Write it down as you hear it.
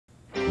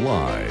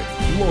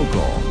Live,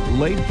 local,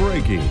 late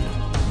breaking.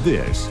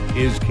 This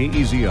is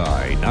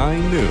KEZI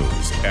 9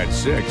 News at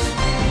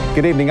 6.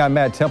 Good evening, I'm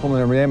Matt Templeman,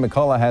 and Renee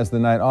McCullough has the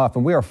night off,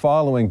 and we are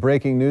following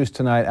breaking news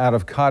tonight out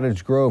of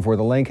Cottage Grove, where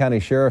the Lane County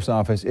Sheriff's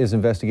Office is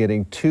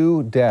investigating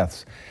 2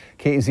 deaths.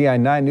 KEZI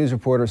 9 News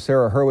reporter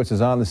Sarah Hurwitz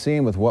is on the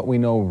scene with what we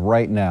know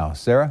right now.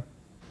 Sarah?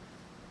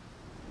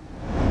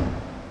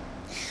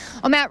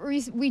 Oh, Matt,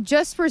 we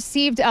just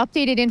received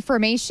updated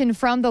information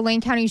from the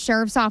Lane County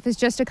Sheriff's Office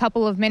just a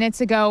couple of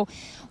minutes ago.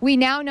 We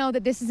now know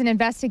that this is an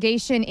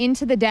investigation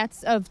into the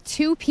deaths of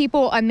 2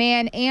 people, a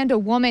man and a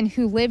woman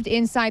who lived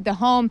inside the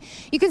home.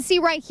 You can see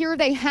right here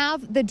they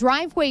have the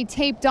driveway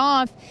taped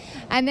off,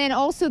 and then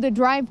also the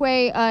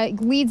driveway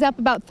leads up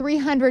about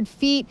 300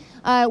 feet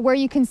where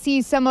you can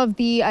see some of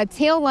the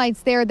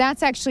taillights there.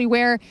 That's actually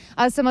where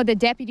some of the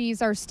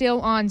deputies are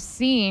still on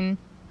scene.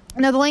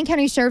 Now, the Lane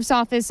County Sheriff's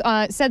Office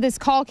said this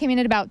call came in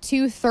at about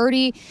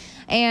 2:30,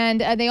 and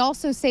they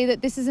also say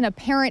that this is an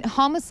apparent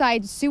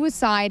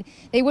homicide-suicide.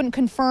 They wouldn't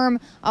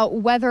confirm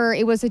whether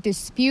it was a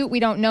dispute.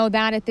 We don't know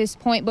that at this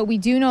point, but we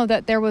do know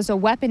that there was a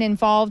weapon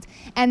involved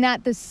and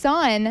that the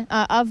son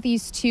of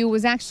these 2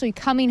 was actually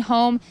coming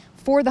home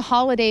for the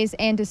holidays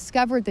and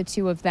discovered the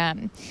 2 of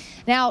them.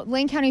 Now,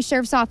 Lane County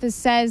Sheriff's Office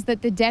says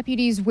that the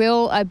deputies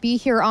will be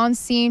here on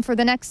scene for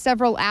the next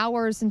several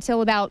hours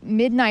until about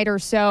midnight or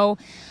so.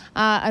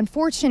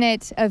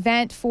 Unfortunate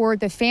event for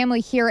the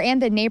family here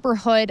and the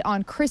neighborhood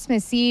on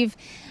Christmas Eve.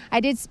 I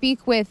did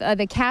speak with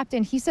the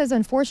captain. He says,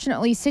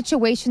 unfortunately,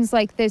 situations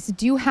like this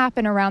do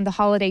happen around the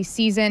holiday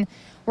season.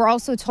 We're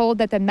also told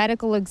that the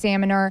medical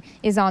examiner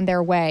is on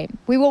their way.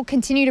 We will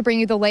continue to bring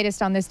you the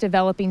latest on this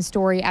developing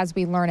story as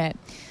we learn it.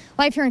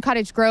 Live here in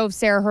Cottage Grove,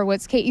 Sarah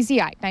Hurwitz,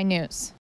 KEZI 9 News.